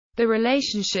The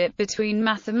relationship between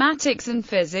mathematics and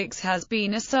physics has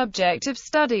been a subject of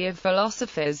study of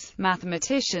philosophers,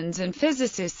 mathematicians and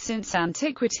physicists since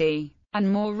antiquity,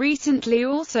 and more recently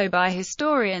also by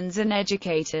historians and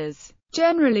educators.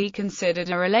 Generally considered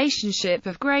a relationship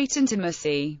of great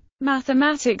intimacy.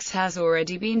 Mathematics has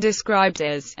already been described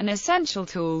as an essential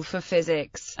tool for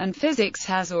physics, and physics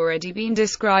has already been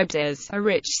described as a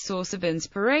rich source of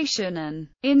inspiration and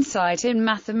insight in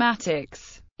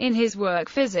mathematics. In his work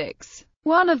Physics,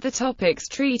 one of the topics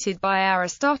treated by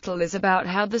Aristotle is about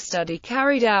how the study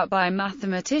carried out by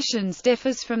mathematicians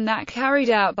differs from that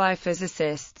carried out by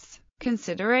physicists.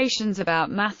 Considerations about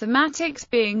mathematics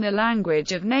being the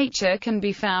language of nature can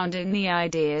be found in the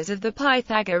ideas of the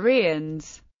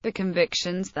Pythagoreans. The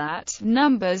convictions that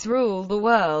numbers rule the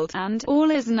world, and all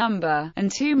is number,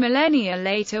 and 2 millennia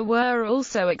later were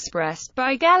also expressed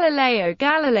by Galileo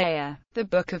Galilei. The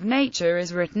Book of Nature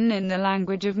is written in the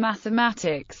language of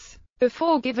mathematics.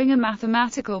 Before giving a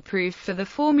mathematical proof for the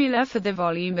formula for the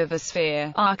volume of a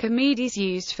sphere, Archimedes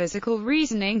used physical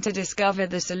reasoning to discover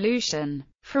the solution.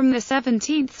 From the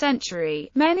 17th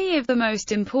century, many of the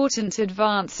most important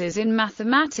advances in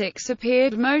mathematics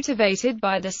appeared motivated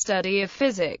by the study of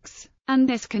physics, and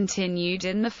this continued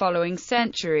in the following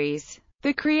centuries.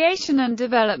 The creation and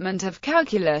development of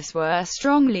calculus were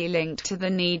strongly linked to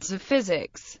the needs of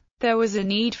physics. There was a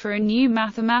need for a new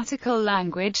mathematical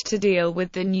language to deal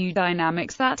with the new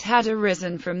dynamics that had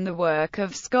arisen from the work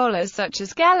of scholars such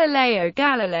as Galileo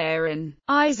Galilei and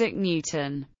Isaac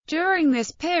Newton. During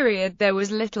this period there was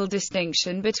little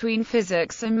distinction between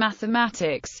physics and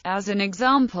mathematics. As an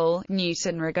example,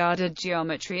 Newton regarded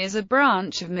geometry as a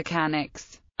branch of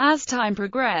mechanics. As time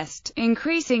progressed,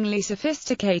 increasingly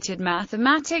sophisticated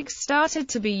mathematics started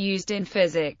to be used in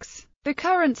physics. The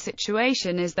current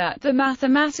situation is that the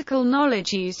mathematical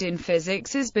knowledge used in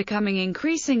physics is becoming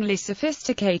increasingly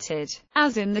sophisticated,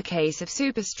 as in the case of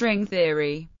superstring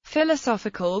theory.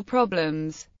 Philosophical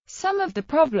problems. Some of the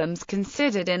problems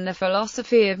considered in the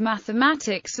philosophy of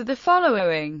mathematics are the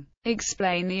following.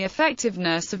 Explain the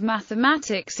effectiveness of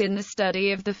mathematics in the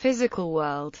study of the physical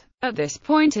world. At this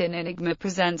point an enigma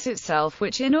presents itself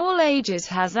which in all ages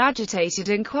has agitated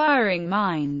inquiring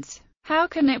minds. How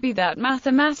can it be that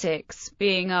mathematics,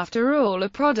 being after all a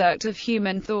product of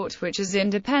human thought which is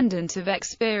independent of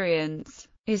experience,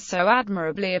 is so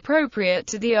admirably appropriate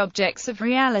to the objects of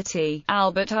reality?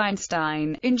 Albert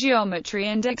Einstein, in Geometry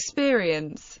and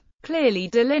Experience, clearly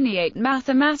delineate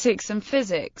mathematics and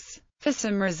physics. For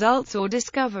some results or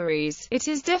discoveries, it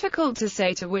is difficult to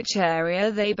say to which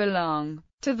area they belong,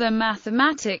 to the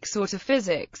mathematics or to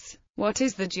physics. What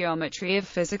is the geometry of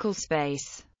physical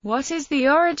space? What is the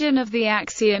origin of the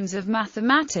axioms of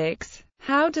mathematics?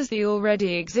 How does the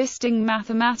already existing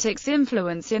mathematics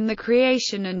influence in the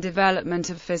creation and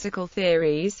development of physical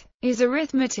theories? Is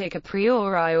arithmetic a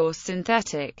priori or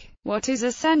synthetic? What is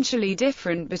essentially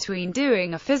different between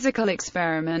doing a physical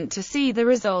experiment to see the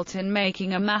result and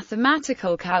making a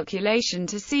mathematical calculation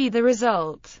to see the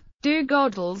result? Do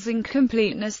Gödel's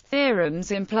incompleteness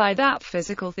theorems imply that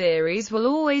physical theories will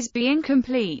always be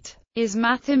incomplete? Is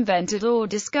math invented or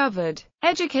discovered?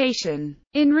 Education.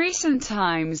 In recent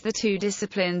times the two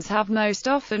disciplines have most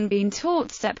often been taught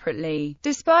separately,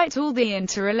 despite all the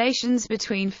interrelations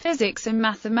between physics and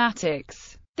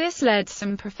mathematics. This led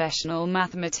some professional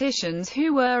mathematicians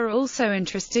who were also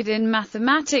interested in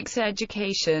mathematics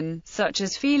education, such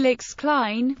as Felix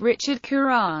Klein, Richard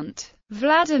Courant,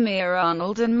 Vladimir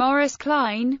Arnold and Maurice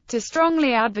Klein, to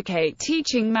strongly advocate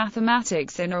teaching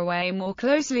mathematics in a way more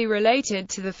closely related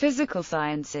to the physical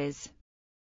sciences.